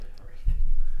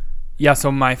Yeah,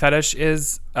 so my fetish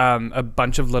is a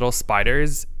bunch of little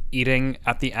spiders eating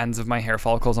at the ends of my hair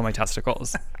follicles on my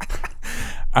testicles.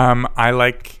 I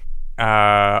like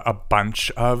a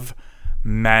bunch of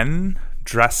men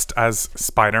dressed as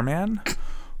Spider-Man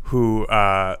who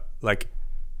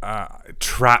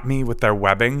trap me with their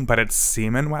webbing, but it's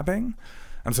semen webbing.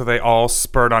 And so they all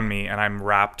spurt on me, and I'm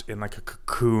wrapped in like a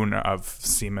cocoon of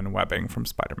semen webbing from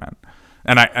Spider-Man.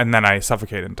 And then I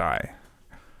suffocate and die.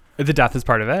 The death is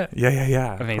part of it?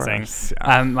 Yeah. Amazing.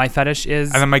 Yeah. My fetish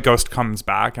is... And then my ghost comes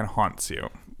back and haunts you.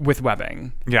 with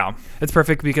webbing. Yeah. It's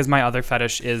perfect because my other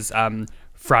fetish is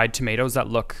fried tomatoes that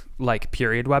look like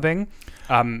period webbing,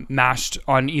 mashed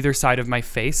on either side of my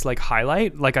face, like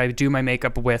highlight. Like I do my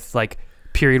makeup with like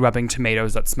period webbing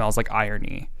tomatoes that smells like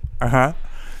irony.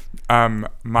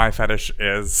 My fetish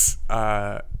is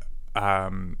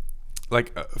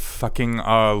like fucking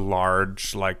a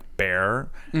large like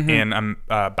bear in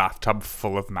a bathtub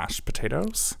full of mashed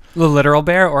potatoes. The literal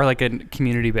bear or like a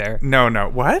community bear? No,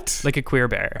 what? Like a queer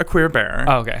bear. A queer bear.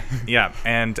 Oh, okay. Yeah,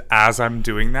 and as I'm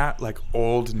doing that, like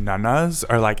old nunnas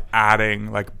are like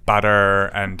adding like butter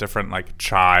and different like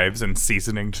chives and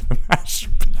seasoning to the mashed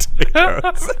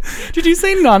potatoes. Did you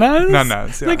say nunnas?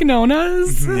 Nunnas, yeah. Like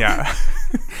nonas? Yeah.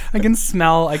 I can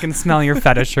smell your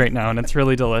fetish right now, and it's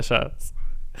really delicious.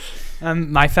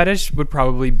 My fetish would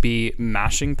probably be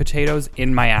mashing potatoes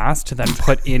in my ass to then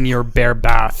put in your bear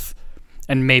bath,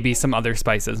 and maybe some other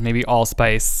spices, maybe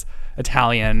allspice,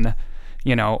 Italian,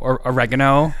 or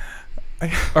oregano,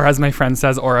 or as my friend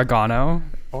says, oregano.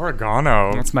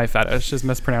 Oregano. That's my fetish, is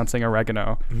mispronouncing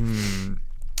oregano.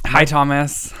 Hi,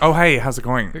 Thomas. Oh, hey, how's it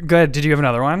going? Good. Did you have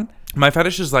another one? My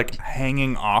fetish is like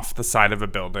hanging off the side of a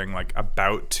building, like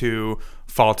about to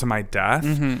fall to my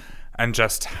death, and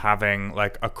just having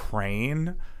like a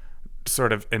crane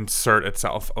sort of insert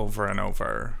itself over and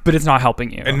over. But it's not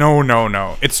helping you.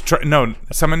 No. It's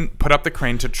someone put up the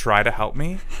crane to try to help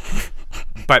me,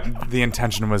 but the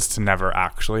intention was to never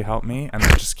actually help me, and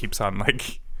it just keeps on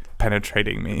like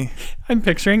penetrating me. I'm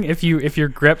picturing if your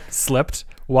grip slipped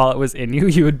while it was in you,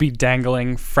 you would be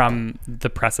dangling from the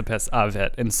precipice of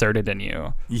it inserted in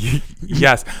you.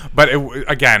 Yes, but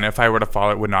again, if I were to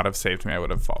fall, it would not have saved me. I would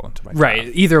have fallen to my death. Right.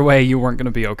 Either way, you weren't going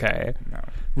to be okay. No.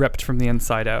 Ripped from the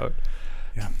inside out.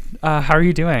 Yeah. How are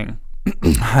you doing?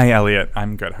 Hi, Elliot.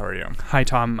 I'm good. How are you? Hi,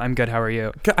 Tom. I'm good. How are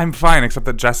you? I'm fine, except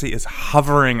that Jesse is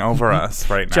hovering over us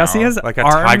right now. Jesse has like a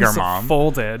arms tiger mom,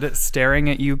 folded, staring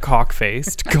at you,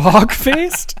 cock-faced.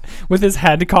 Cock-faced? With his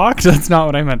head cocked? That's not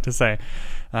what I meant to say.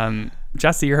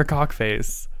 Jesse, you're a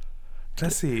cock-face.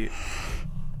 Jesse.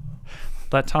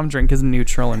 Let Tom drink his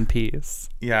neutral in peace.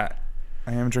 Yeah,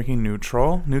 I am drinking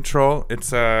Neutral. Neutral,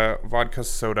 it's a vodka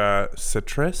soda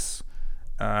citrus.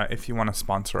 If you want to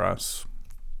sponsor us.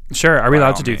 Sure. Are we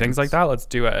allowed to do means. things like that? Let's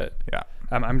do it. Yeah.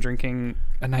 I'm drinking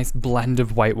a nice blend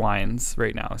of white wines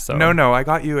right now. So No. I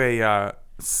got you a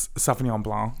Sauvignon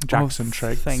Blanc, Jackson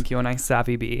Triggs. Thank you. A nice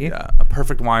Savvy B. Yeah, a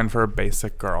perfect wine for a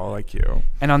basic girl like you.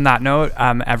 And on that note,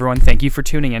 everyone, thank you for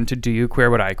tuning in to Do You Queer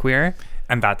What I Queer?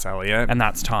 And that's Elliot. And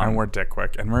that's Tom. And we're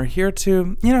Dickwick. And we're here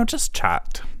to, just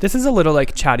chat. This is a little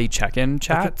like chatty check-in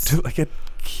chats. Like a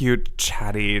cute,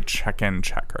 chatty check-in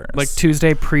checkers. Like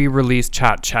Tuesday pre-release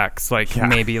chat checks. Like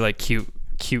maybe like cute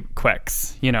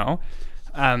quicks, So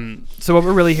what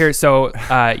we're really here. So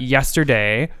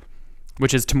yesterday,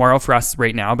 which is tomorrow for us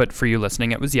right now, but for you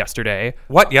listening, it was yesterday.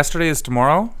 What? Yesterday is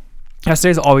tomorrow?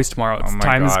 Yesterday is always tomorrow. It's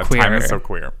Time is queer. Time is so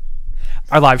queer.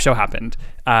 Our live show happened.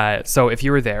 So if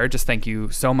you were there, just thank you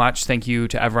so much. Thank you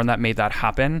to everyone that made that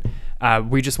happen.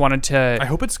 We just wanted to... I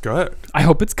hope it's good. I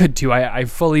hope it's good too. I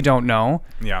fully don't know.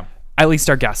 Yeah. At least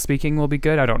our guest speaking will be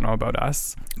good. I don't know about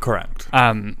us. Correct.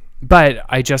 But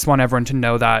I just want everyone to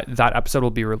know that that episode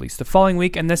will be released the following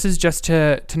week. And this is just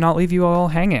to not leave you all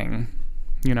hanging,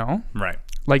 Right.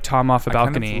 Like Tom off a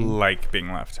balcony. I kind of like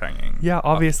being left hanging. Yeah,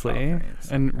 obviously.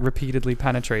 And repeatedly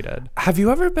penetrated.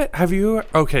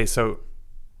 Okay, so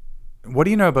what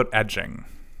do you know about edging?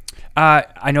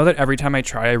 I know that every time I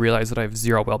try, I realize that I have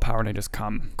zero willpower and I just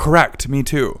come. Correct. Me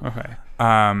too. Okay.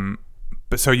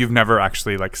 But so you've never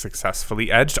actually like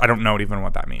successfully edged? I don't know even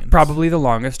what that means. Probably the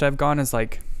longest I've gone is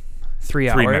like 3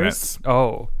 hours. 3 minutes.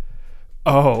 Oh,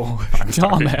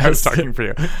 Thomas. I was talking for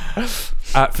you.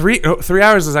 3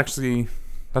 hours is actually,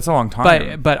 that's a long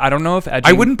time. But I don't know if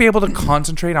edging... I wouldn't be able to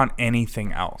concentrate on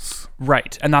anything else.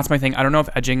 Right. And that's my thing. I don't know if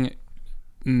edging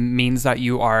means that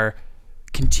you are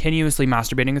continuously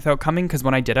masturbating without coming, because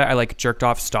when I did it, I like jerked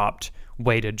off, stopped,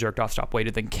 waited,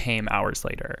 then came hours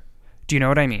later. Do you know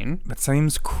what I mean? That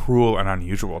seems cruel and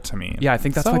unusual to me. Yeah, I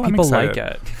think that's why people like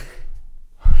it.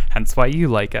 Hence why you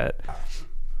like it.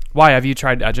 Why? Have you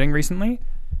tried edging recently?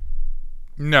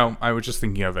 No, I was just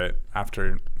thinking of it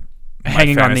after my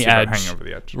Hanging on the fantasy about edge. Hanging over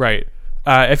the edge. Right.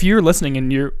 If you're listening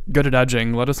and you're good at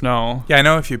edging, let us know. Yeah, I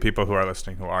know a few people who are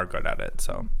listening who are good at it.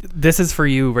 So This is for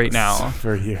you right now.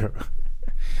 for you.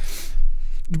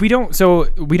 We don't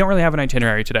really have an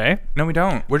itinerary today. No, we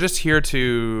don't. We're just here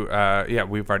to.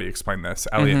 We've already explained this.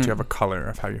 Elliot, do you have a color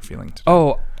of how you're feeling today?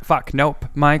 Oh, fuck. Nope.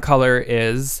 My color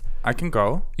is I can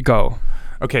go. go.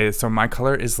 Okay, so my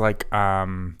color is like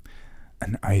an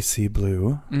icy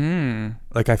blue.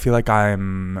 Like I feel like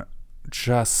I'm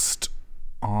just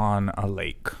on a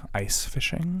lake ice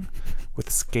fishing with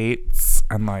skates,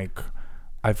 and like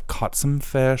I've caught some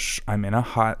fish. I'm in a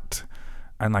hut,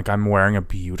 and like I'm wearing a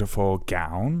beautiful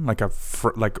gown, like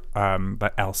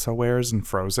that Elsa wears in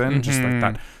Frozen, just like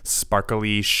that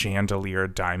sparkly chandelier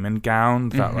diamond gown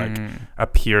that like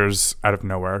appears out of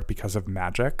nowhere because of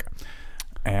magic.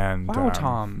 And Wow,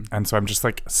 Tom. And so I'm just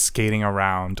like skating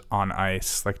around on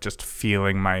ice, like just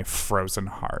feeling my frozen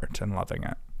heart and loving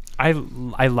it. I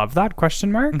love that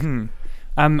question mark.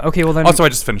 Okay, well then. Also, I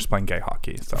just finished playing gay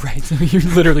hockey. So. Right. So you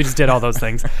literally just did all those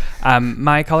things.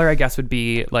 My color, I guess, would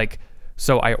be like,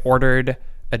 so I ordered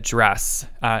a dress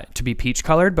to be peach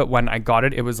colored, but when I got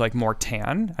it, it was like more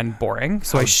tan and boring.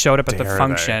 So I showed up at the dare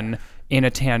function in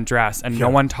a tan dress, and no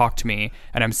one talked to me.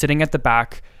 And I'm sitting at the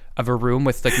back of a room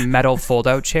with like metal fold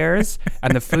out chairs,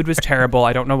 and the food was terrible.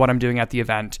 I don't know what I'm doing at the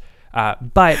event.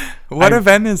 But What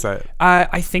event is it?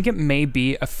 I think it may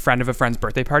be a friend of a friend's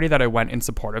birthday party that I went in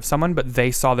support of someone, but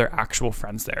they saw their actual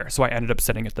friends there. So I ended up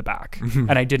sitting at the back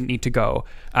and I didn't need to go.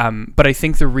 But I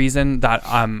think the reason that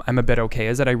I'm a bit okay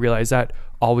is that I realize that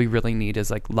all we really need is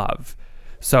like love.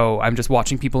 So I'm just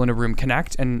watching people in a room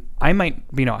connect, and I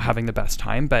might be not having the best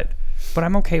time, but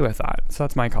I'm okay with that. So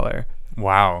that's my color.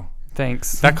 Wow.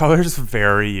 Thanks. That color is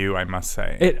very you, I must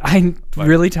say. I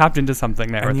really tapped into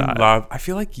something there with And you that. I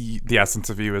feel like the essence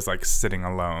of you is like sitting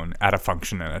alone at a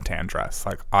function in a tan dress.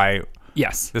 Like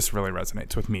Yes. this really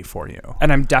resonates with me for you.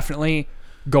 And I'm definitely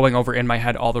going over in my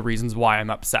head all the reasons why I'm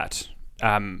upset.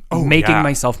 Making yeah.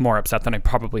 myself more upset than I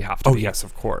probably have to Oh be. yes,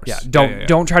 of course. Yeah.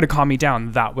 Don't try to calm me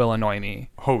down. That will annoy me.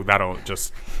 Oh, that'll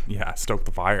just stoke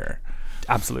the fire.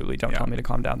 Absolutely. Don't tell me to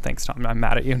calm down. Thanks, Tom. I'm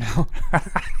mad at you now.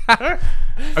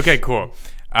 Okay, cool.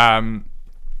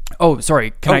 Oh,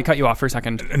 sorry. Can I cut you off for a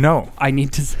second? No. I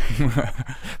need to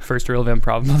first rule of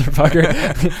improv,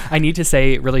 motherfucker. I need to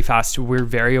say really fast, we're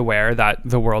very aware that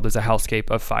the world is a hellscape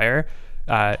of fire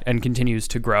and continues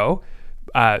to grow.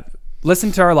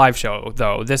 Listen to our live show,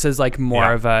 though. This is like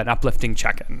more of an uplifting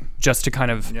check-in, just to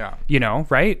kind of,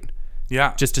 right?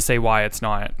 Yeah. Just to say why it's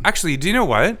not. Actually, do you know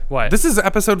what? What? This is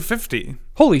episode 50.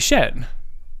 Holy shit.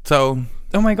 So,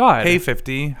 Oh my God. hey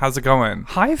 50, how's it going?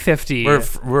 Hi 50.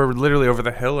 We're literally over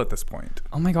the hill at this point.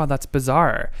 Oh my God, that's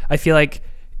bizarre. I feel like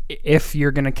if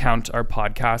you're going to count our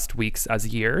podcast weeks as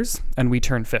years and we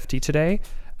turn 50 today,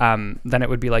 then it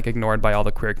would be like ignored by all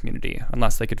the queer community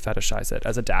unless they could fetishize it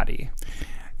as a daddy.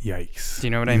 Yikes. Do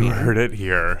you know what I mean? You heard it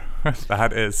here.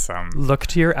 That is some Look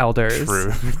to your elders.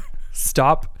 truth.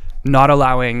 Stop not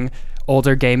allowing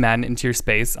older gay men into your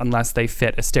space unless they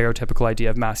fit a stereotypical idea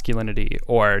of masculinity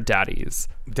or daddies.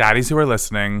 Daddies who are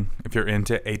listening, if you're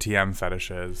into ATM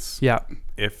fetishes, Yeah.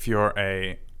 if you're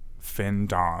a fin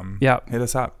dom, Yeah. hit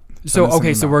us up. So, Send us an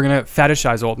okay, so email. we're going to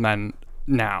fetishize old men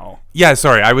now. Yeah,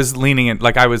 sorry, I was leaning in,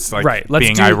 like I was like Right.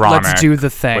 being ironic. Let's do the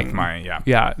thing. with my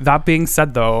Yeah. That being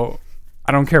said, though,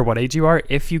 I don't care what age you are.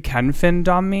 If you can fin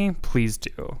dom me, please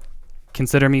do.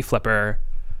 Consider me flipper.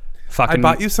 I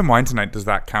bought you some wine tonight. Does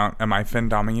that count? Am I fin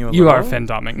doming you? You are fin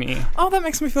doming me. Oh, that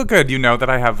makes me feel good. You know that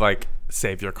I have like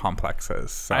savior complexes.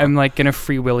 So. I'm like gonna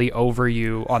free willy over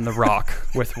you on the rock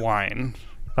with wine.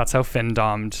 That's how fin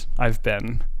dommed I've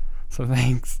been. So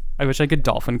thanks. I wish I could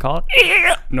dolphin call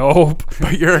it. Nope.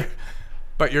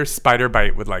 But your spider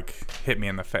bite would like hit me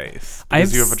in the face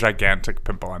because you have a gigantic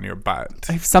pimple on your butt.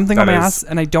 I have something on my ass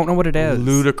and I don't know what it is.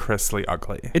 Ludicrously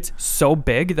ugly. It's so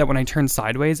big that when I turn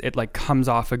sideways, it like comes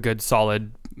off a good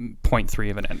solid 0.3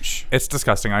 of an inch. It's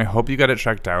disgusting. I hope you get it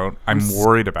checked out. I'm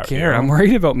worried about you. I'm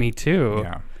worried about me too.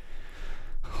 Yeah.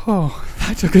 Oh,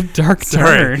 that took a dark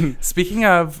turn. Speaking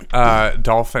of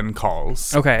dolphin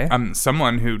calls. Okay.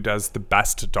 Someone who does the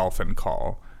best dolphin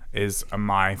call is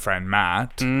my friend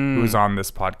Matt, who's on this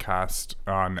podcast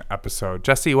on episode.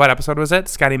 Jesse, what episode was it?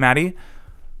 Scatty Matty?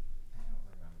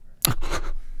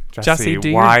 Jesse,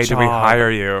 do why your did we job. hire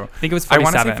you? I think it was I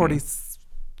want 47. to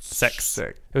say 46.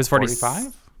 It was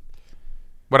 45?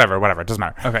 Whatever. It doesn't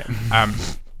matter. Okay.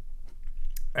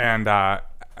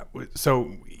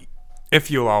 So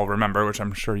if you'll all remember, which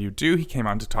I'm sure you do, he came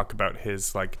on to talk about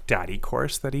his like daddy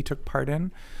course that he took part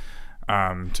in.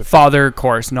 to Father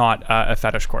course, not a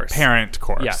fetish course. parent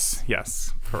course. Yes.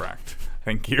 Yes, correct.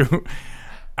 Thank you.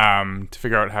 To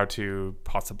figure out how to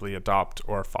possibly adopt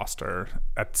or foster,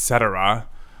 etc.,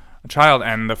 a child.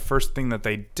 And the first thing that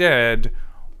they did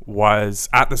was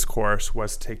at this course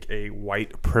was take a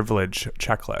white privilege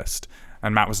checklist.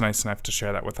 And Matt was nice enough to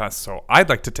share that with us. So I'd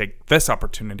like to take this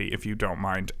opportunity, if you don't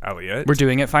mind, Elliot, We're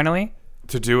doing it finally?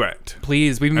 to do it.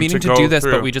 Please. We've been And meaning to to go do this,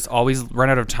 through. but we just always run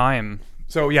out of time.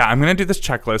 So yeah, I'm going to do this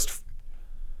checklist.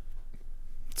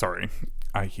 Sorry,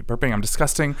 I keep burping. I'm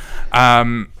disgusting.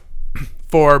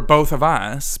 For both of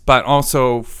us, but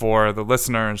also for the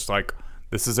listeners, like,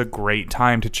 this is a great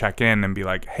time to check in and be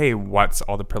like, hey, what's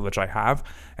all the privilege I have?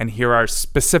 And here are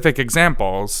specific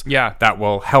examples Yeah. that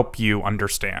will help you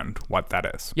understand what that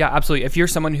is. Yeah, absolutely. If you're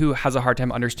someone who has a hard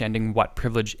time understanding what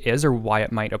privilege is or why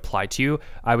it might apply to you,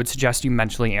 I would suggest you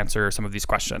mentally answer some of these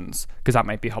questions because that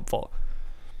might be helpful.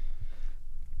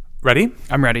 Ready?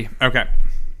 I'm ready. Okay.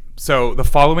 So the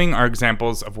following are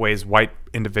examples of ways white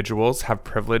individuals have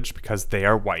privilege because they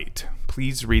are white.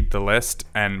 Please read the list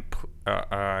and,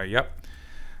 yep.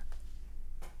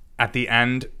 At the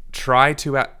end, try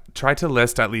to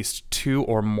list at least 2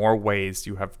 or more ways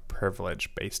you have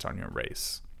privilege based on your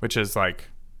race, which is like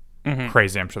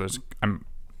crazy. I'm sure there's going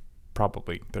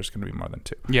to be more than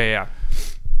 2. Yeah.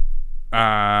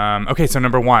 Okay, so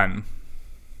number 1.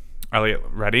 Elliot,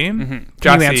 ready? Can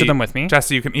Jesse, you answer them with me?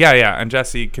 Jesse, you can. Yeah. And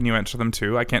Jesse, can you answer them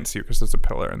too? I can't see you because there's a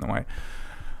pillar in the way.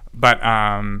 But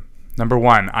number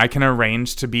 1, I can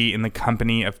arrange to be in the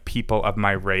company of people of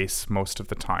my race most of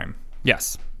the time.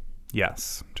 Yes.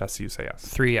 Yes. Jesse, you say yes.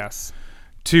 3 yes.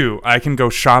 2, I can go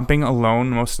shopping alone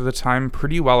most of the time,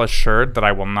 pretty well assured that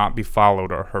I will not be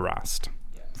followed or harassed.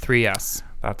 3 yes.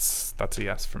 That's a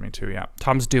yes for me too. Yeah.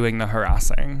 Tom's doing the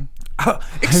harassing.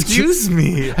 Excuse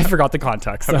me. I forgot the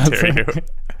context. How dare you?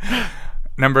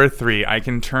 Number 3, I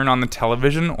can turn on the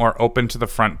television or open to the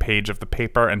front page of the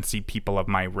paper and see people of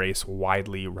my race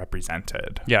widely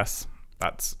represented. Yes.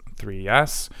 That's 3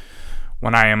 yes.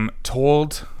 When I am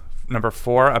told, number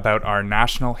 4, about our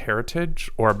national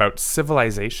heritage or about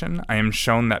civilization, I am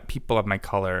shown that people of my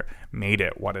color made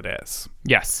it what it is.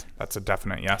 Yes. That's a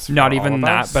definite yes. For Not all even of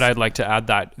that, us. but I'd like to add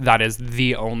that that is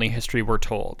the only history we're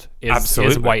told is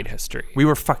Absolutely. white history. We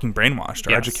were fucking brainwashed.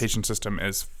 Our Yes. education system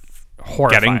is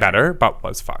Horrifying. getting better, but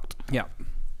was fucked. Yeah.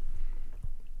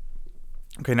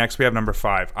 Okay, next we have number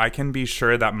 5. I can be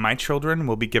sure that my children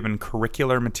will be given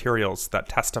curricular materials that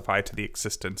testify to the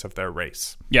existence of their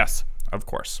race. Yes. Of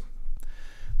course.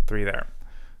 3 there.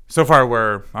 So far,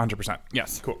 we're 100%.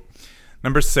 Yes. Cool.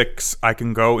 Number 6, I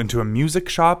can go into a music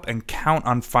shop and count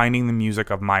on finding the music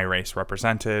of my race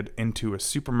represented, into a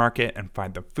supermarket and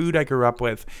find the food I grew up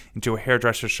with, into a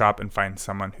hairdresser shop and find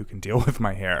someone who can deal with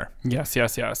my hair. Yes.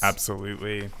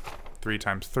 Absolutely. 3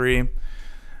 times 3.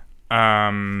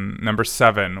 Number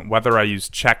 7, whether I use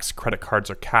checks, credit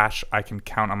cards, or cash, I can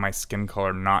count on my skin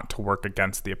color not to work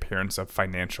against the appearance of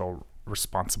financial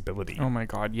responsibility. Oh my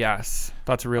God. Yes.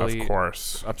 That's really Of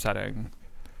course. upsetting.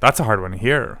 That's a hard one to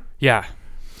hear. Yeah.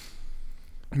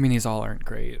 I mean, these all aren't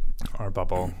great. Our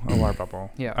bubble. Oh, our bubble.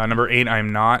 Yeah. Number 8, I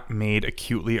am not made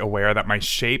acutely aware that my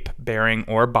shape, bearing,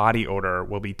 or body odor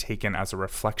will be taken as a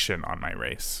reflection on my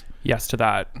race. Yes to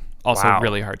that. Also Wow.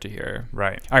 really hard to hear.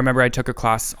 Right. I remember I took a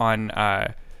class on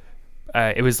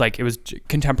it was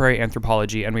contemporary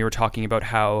anthropology, and we were talking about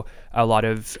how a lot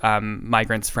of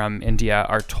migrants from India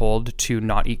are told to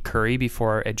not eat curry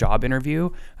before a job interview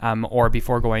or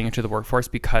before going into the workforce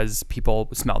because people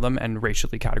smell them and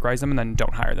racially categorize them and then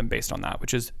don't hire them based on that,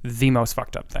 which is the most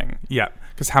fucked up thing. Yeah.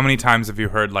 Because how many times have you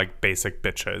heard like basic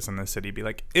bitches in the city be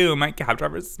like, ew, my cab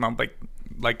drivers smell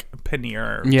like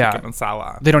paneer or Yeah. tikka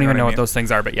masala. They don't You even know I what mean? those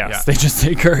things are, but yes, Yeah. they just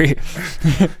say curry.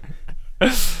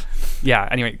 Yeah.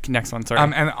 Anyway, next one. Sorry.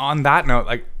 And on that note,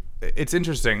 like, it's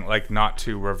interesting, like, not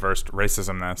to reverse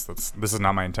racism. This is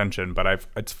not my intention, but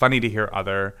it's funny to hear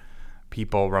other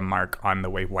people remark on the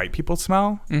way white people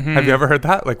smell. Mm-hmm. Have you ever heard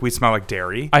that? Like, we smell like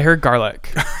dairy. I heard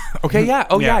garlic. Okay, yeah.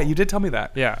 Oh, Yeah. yeah. You did tell me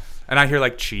that. Yeah. And I hear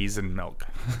like cheese and milk.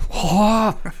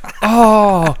 Oh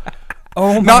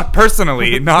my. Not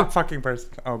personally, not fucking person.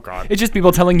 Oh God. It's just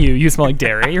people telling you smell like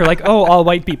dairy. You're like, oh, all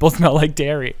white people smell like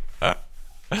dairy.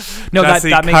 No, Jesse,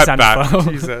 that makes cut sense. back. Though.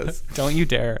 Jesus. Don't you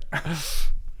dare.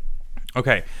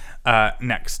 Okay.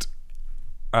 Next.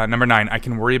 Number 9. I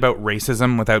can worry about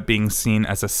racism without being seen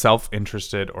as a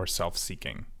self-interested or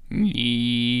self-seeking.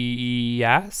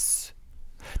 Yes.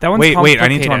 That one's Wait. I need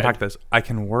to complicated. unpack this. I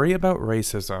can worry about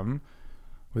racism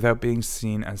without being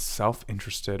seen as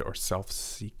self-interested or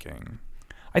self-seeking.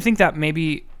 I think that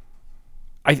maybe.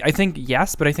 I think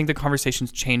yes, but I think the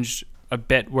conversation's changed a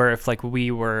bit. Where if like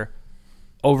we were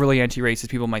overly anti-racist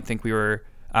people might think we were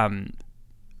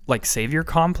like savior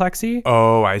complexy.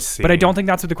 Oh, I see. But I don't think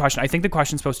that's what the question. I think the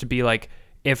question's supposed to be like,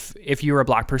 if you were a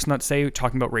black person, let's say,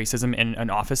 talking about racism in an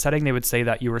office setting, they would say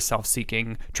that you were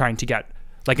self-seeking, trying to get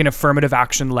like an affirmative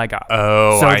action leg up.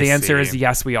 Oh, so I the answer see. is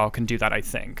yes, we all can do that, I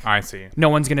think. I see. No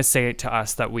one's going to say it to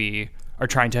us that we are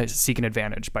trying to seek an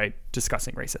advantage by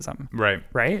discussing racism. Right.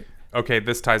 Right? Okay,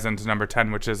 this ties into number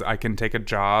 10, which is I can take a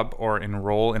job or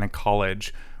enroll in a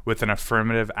college with an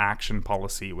affirmative action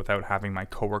policy without having my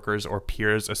coworkers or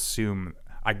peers assume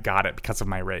I got it because of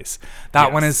my race. That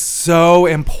Yes. one is so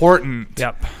important.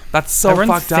 Yep. That's so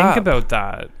Everyone fucked think up. about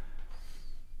that.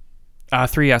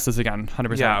 3 yeses again,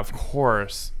 100%. Yeah, of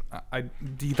course.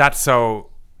 That's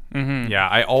so. Mm-hmm.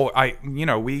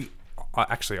 Yeah, we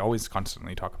actually always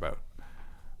constantly talk about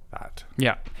that.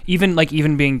 Yeah. Even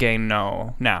being gay,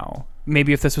 no, now.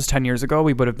 Maybe if this was 10 years ago,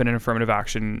 we would have been an affirmative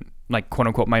action, like quote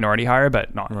unquote minority hire,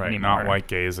 but not Right, anymore. not white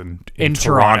gays in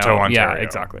Toronto, Ontario. yeah,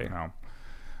 exactly. No.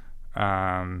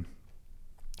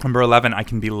 Number 11, I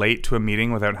can be late to a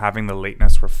meeting without having the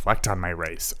lateness reflect on my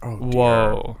race. Oh, dear.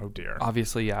 Whoa. Oh, dear.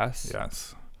 Obviously, yes.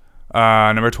 Yes.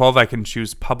 Number 12, I can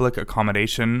choose public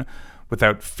accommodation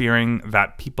without fearing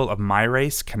that people of my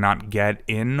race cannot get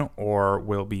in or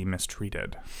will be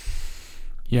mistreated.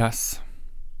 Yes.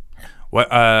 What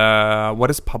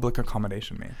does public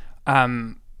accommodation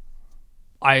mean?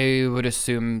 I would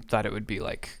assume that it would be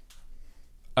like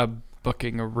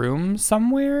booking a room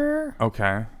somewhere.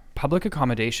 Okay. Public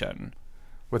accommodation.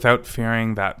 Without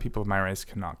fearing that people of my race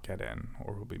cannot get in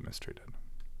or will be mistreated.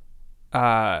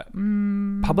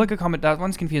 Public accommodation. That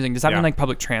one's confusing. Does that mean like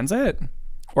public transit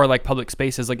or like public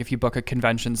spaces? Like if you book a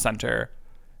convention center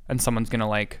and someone's gonna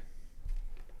like.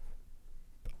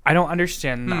 I don't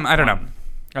understand. That I don't know.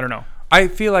 I don't know. I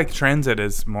feel like transit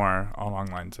is more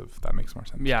along lines of that makes more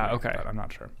sense. Yeah. to me, Okay. But I'm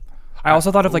not sure. I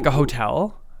also thought of like a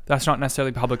hotel. That's not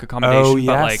necessarily public accommodation. Oh but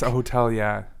yes, like, a hotel.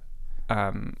 Yeah.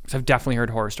 so I've definitely heard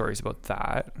horror stories about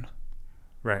that.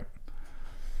 Right.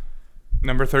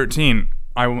 Number 13.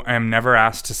 I am never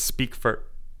asked to speak for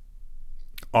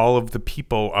all of the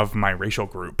people of my racial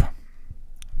group.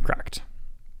 Correct.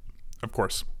 Of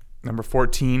course. Number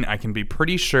 14, I can be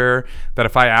pretty sure that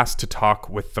if I ask to talk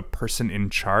with the person in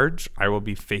charge, I will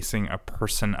be facing a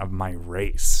person of my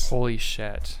race. Holy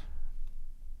shit.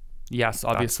 Yes,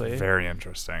 obviously. That's very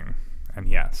interesting. And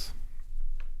yes.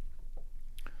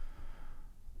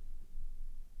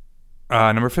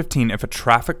 Number 15, if a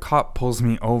traffic cop pulls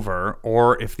me over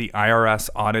or if the IRS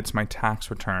audits my tax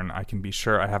return, I can be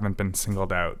sure I haven't been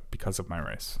singled out because of my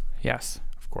race. Yes.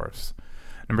 Of course.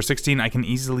 Number 16, I can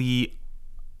easily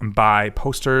buy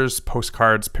posters,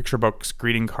 postcards, picture books,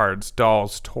 greeting cards,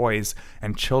 dolls, toys,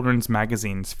 and children's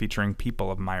magazines featuring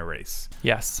people of my race.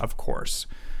 Yes. Of course.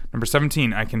 Number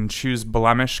 17, I can choose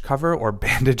blemish cover or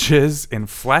bandages in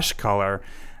flesh color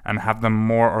and have them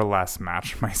more or less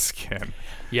match my skin.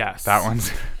 Yes. That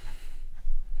one's...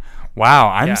 Wow,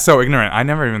 I'm so ignorant. I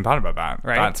never even thought about that.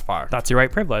 Right? That's fucked. That's your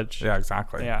white privilege. Yeah,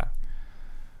 exactly. Yeah.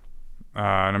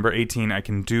 Number 18, I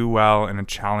can do well in a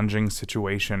challenging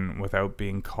situation without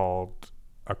being called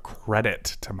a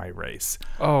credit to my race.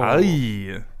 Oh.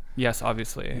 Aye. Yes,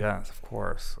 obviously. Yes, of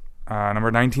course.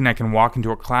 Number 19, I can walk into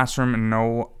a classroom and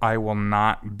know I will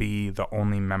not be the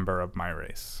only member of my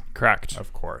race. Correct.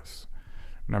 Of course.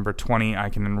 Number 20, I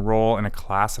can enroll in a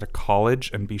class at a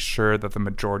college and be sure that the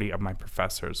majority of my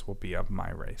professors will be of my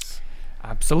race.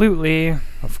 Absolutely.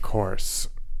 Of course.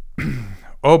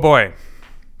 Oh boy.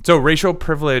 So racial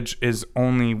privilege is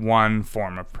only one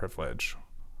form of privilege.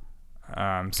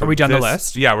 So Are we done the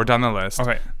list? Yeah, we're done the list.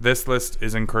 Okay. This list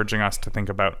is encouraging us to think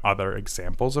about other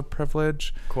examples of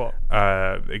privilege. Cool.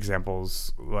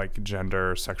 Examples like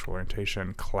gender, sexual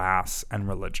orientation, class, and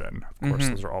religion. Of course,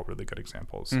 those are all really good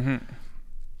examples.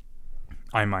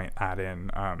 I might add in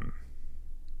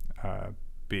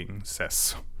being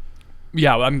cis.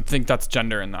 Yeah, I think that's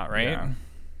gender in that, right? Yeah.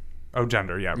 Oh,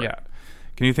 gender. Yeah. Right. Yeah.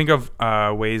 Can you think of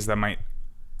ways that might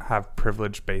have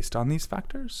privilege based on these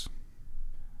factors?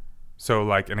 So,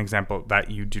 like an example, that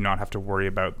you do not have to worry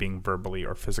about being verbally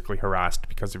or physically harassed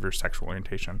because of your sexual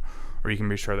orientation, or you can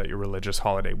be sure that your religious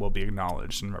holiday will be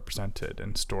acknowledged and represented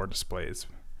in store displays.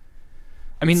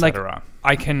 I mean, like, etc.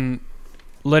 I can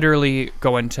literally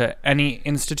go into any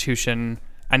institution,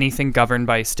 anything governed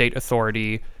by state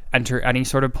authority, enter any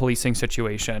sort of policing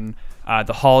situation,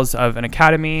 the halls of an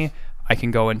academy. I can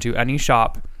go into any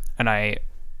shop, and I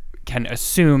can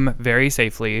assume very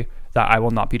safely that I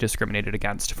will not be discriminated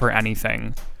against for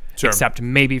anything, except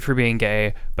maybe for being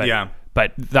gay. But Yeah.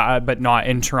 but not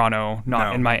in Toronto, not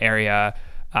No. in my area.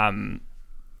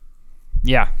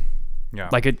 Yeah. Yeah.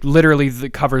 Like it literally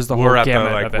covers the whole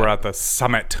gamut of it. We're at the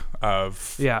summit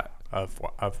of Yeah.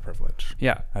 of privilege.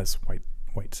 Yeah. As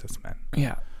white cis men.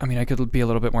 Yeah. I mean, I could be a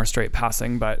little bit more straight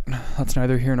passing, but that's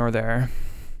neither here nor there.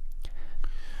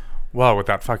 Well, with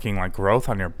that fucking like growth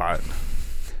on your butt.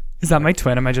 Is that my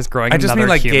twin? Am I just growing? I just mean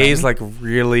like human? gays like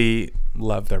really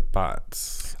love their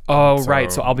butts. Oh,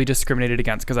 right. So I'll be discriminated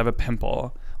against because I have a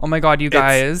pimple. Oh my God, you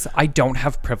guys, I don't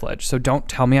have privilege. So don't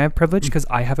tell me I have privilege because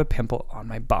I have a pimple on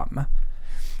my bum.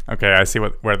 Okay, I see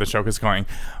where the joke is going.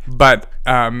 But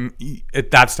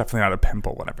that's definitely not a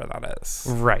pimple, whatever that is.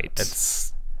 Right.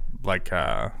 It's like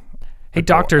hey,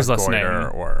 doctors listening.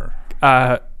 Or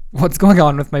what's going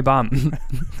on with my bum?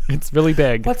 It's really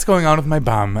big. What's Going On with My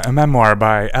Bum? A memoir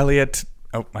by Elliot.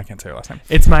 Oh, I can't say her last name.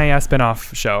 It's my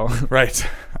spin-off show. Right.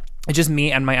 It's just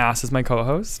me and my ass as my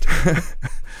co-host.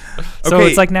 So Okay,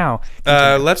 it's like now.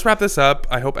 Let's wrap this up.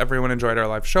 I hope everyone enjoyed our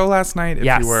live show last night. If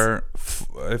Yes. you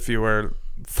were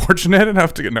fortunate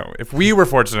enough to if we were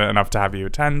fortunate enough to have you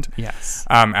attend. Yes.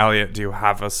 Elliot, do you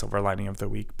have a silver lining of the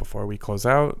week before we close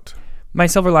out? My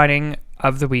silver lining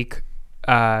of the week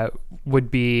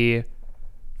would be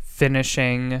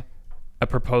finishing a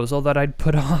proposal that I'd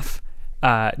put off.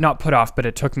 Not put off, but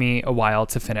it took me a while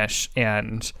to finish.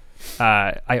 And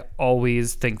I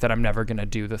always think that I'm never going to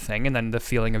do the thing. And then the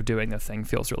feeling of doing the thing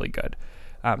feels really good.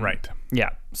 Right.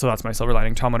 Yeah. So that's my silver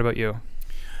lining. Tom, what about you?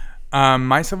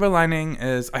 My silver lining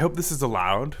is, I hope this is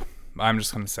allowed. I'm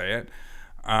just going to say it.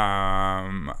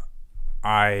 A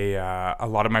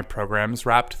lot of my programs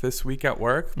wrapped this week at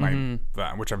work,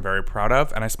 which I'm very proud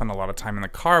of. And I spent a lot of time in the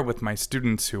car with my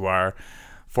students who are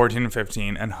 14 and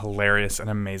 15 and hilarious and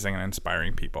amazing and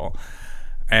inspiring people.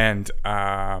 And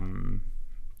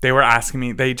they were asking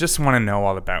me, they just want to know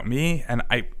all about me. And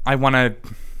I want to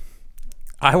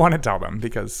tell them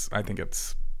because I think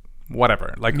it's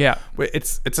whatever. Like, yeah,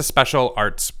 it's a special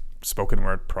arts spoken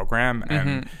word program.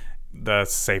 And the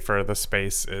safer the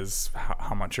space is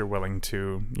how much you're willing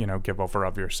to, give over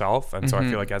of yourself. And so I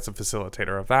feel like as a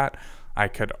facilitator of that, I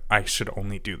should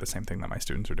only do the same thing that my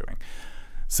students are doing.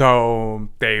 So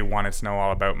they wanted to know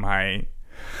all about my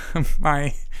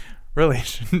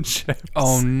relationships.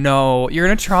 Oh no, you're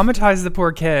gonna traumatize the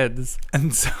poor kids.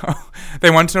 And so they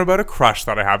wanted to know about a crush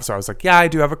that I have. So I was like, yeah, I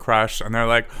do have a crush. And they're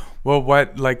like, well,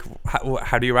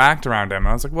 how do you act around him? And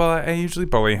I was like, well, I usually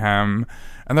bully him.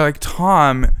 And they're like,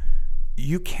 Tom,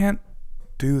 you can't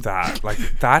do that. Like,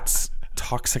 that's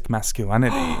toxic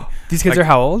masculinity. These kids are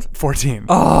how old? 14.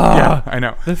 Oh, yeah, I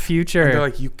know. The future. And they're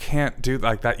like, you can't do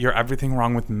like that. You're everything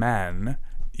wrong with men.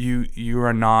 You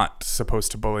are not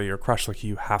supposed to bully your crush. Like,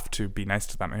 you have to be nice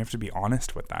to them. And you have to be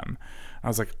honest with them. I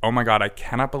was like, oh my God, I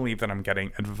cannot believe that I'm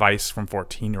getting advice from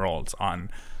 14-year-olds on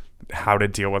how to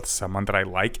deal with someone that I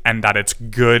like, and that it's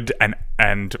good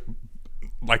and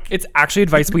like it's actually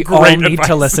advice we all need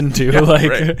to listen to. Yeah, like,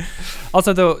 right.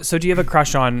 Also though, so do you have a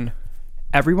crush on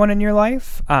everyone in your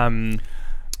life?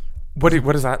 What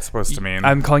is that supposed to mean?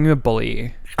 I'm calling you a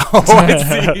bully. Oh,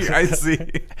 I see.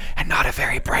 And not a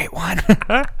very bright one.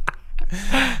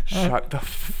 Shut the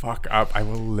fuck up. I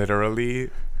will literally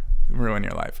ruin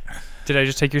your life. Did I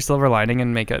just take your silver lining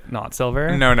and make it not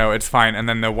silver? No, it's fine. And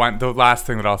then the last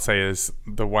thing that I'll say is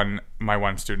my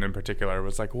one student in particular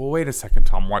was like, well, wait a second,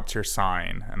 Tom, what's your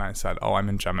sign? And I said, oh, I'm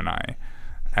in Gemini.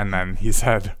 And then he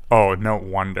said, oh, no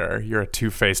wonder, you're a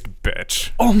two-faced bitch.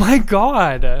 Oh my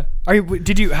God.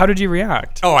 How did you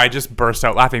react? Oh, I just burst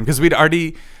out laughing because we'd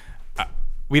already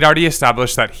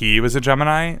established that he was a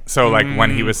Gemini. So like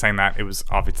when he was saying that, it was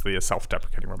obviously a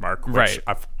self-deprecating remark, which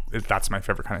that's my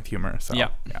favorite kind of humor. So yeah.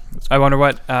 I wonder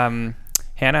what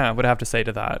Hannah would have to say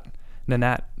to that.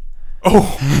 Nanette.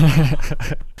 Oh,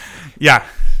 yeah.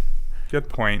 Good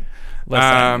point.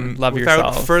 Listen, love without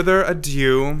yourself. Further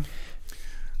ado,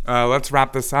 let's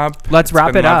wrap this up. Let's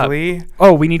wrap it lovely. up.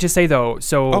 Oh, we need to say though.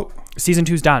 So season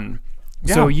 2's done.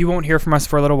 Yeah. So you won't hear from us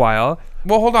for a little while.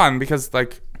 Well, hold on, because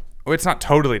it's not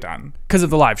totally done. Because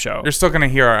of the live show. You're still going to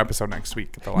hear our episode next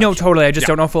week. No, totally. I just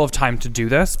don't know if we'll have time to do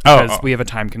this because we have a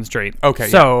time constraint. Okay.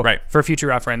 So, right. For future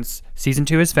reference, season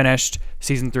 2 is finished.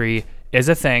 Season 3 is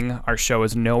a thing. Our show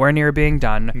is nowhere near being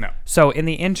done. No. So, in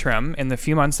the interim, in the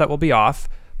few months that we'll be off,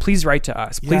 please write to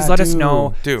us. Please let us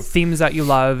know themes that you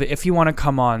love. If you want to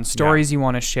come on, stories you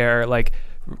want to share,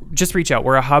 just reach out.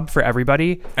 We're a hub for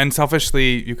everybody. And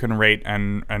selfishly, you can rate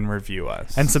and review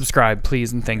us. And subscribe,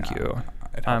 please, and thank you.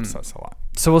 It helps us a lot.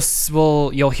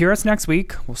 So you'll hear us next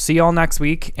week. We'll see you all next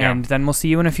week, and then we'll see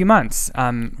you in a few months.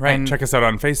 Right. And check us out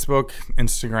on Facebook,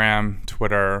 Instagram,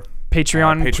 Twitter,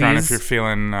 Patreon. Patreon Please. if you're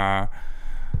feeling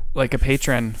like a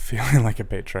patron. Feeling like a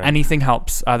patron. Anything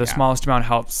helps. The smallest amount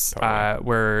helps. Totally.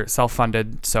 We're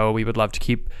self-funded, so we would love to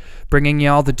keep bringing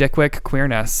y'all the Dickwick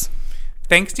queerness.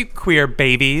 Thanks to queer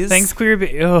babies. Thanks, queer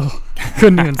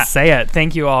couldn't even say it.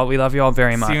 Thank you all. We love you all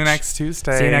very much. See you next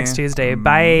Tuesday. See you next Tuesday.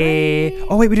 Bye.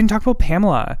 Oh, wait, we didn't talk about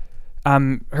Pamela.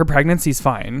 Her pregnancy's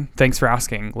fine. Thanks for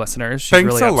asking, listeners. She's Thanks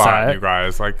really a upset. lot, you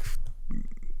guys. Like,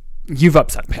 you've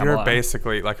upset Pamela. you're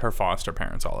basically like her foster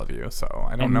parents, all of you. So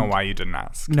I don't know why you didn't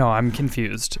ask. No, I'm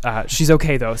confused. She's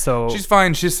okay though. So She's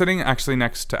fine. She's sitting actually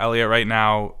next to Elliot right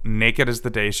now, naked as the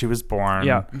day she was born.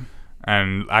 Yeah.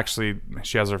 And actually,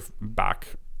 she has her back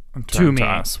To turned me. to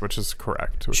us, which is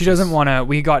correct. she doesn't want to.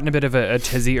 We got in a bit of a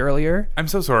tizzy earlier. I'm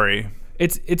so sorry.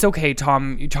 It's okay.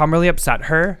 Tom really upset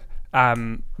her.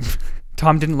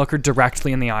 Tom didn't look her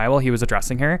directly in the eye while he was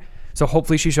addressing her. So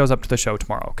hopefully she shows up to the show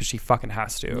tomorrow because she fucking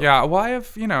has to. Yeah, well, I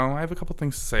have a couple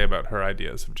things to say about her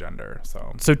ideas of gender.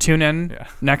 So So tune in Yeah.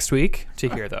 next week to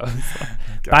hear those.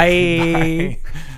 Okay. Bye. Bye.